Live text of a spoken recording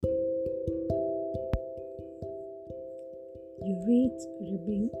Great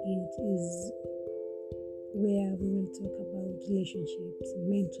Rubbing It is where we will talk about relationships,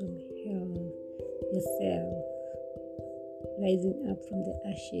 mental health, yourself, rising up from the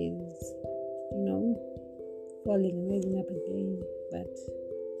ashes, falling and rising up again, but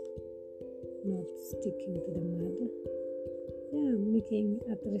not sticking to the mud. Yeah, making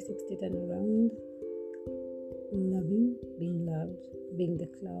a 360 turn around, loving, being loved, being the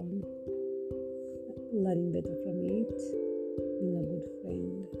clown, learning better from it, being a good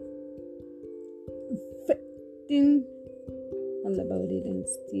friend, fighting all about it and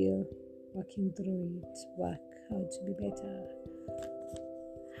still working through it, work how to be better,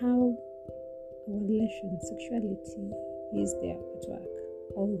 how our relation, sexuality is there at work,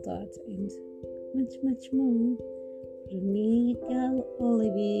 all that and much, much more. Ronnie Gal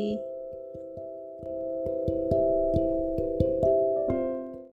Olivie.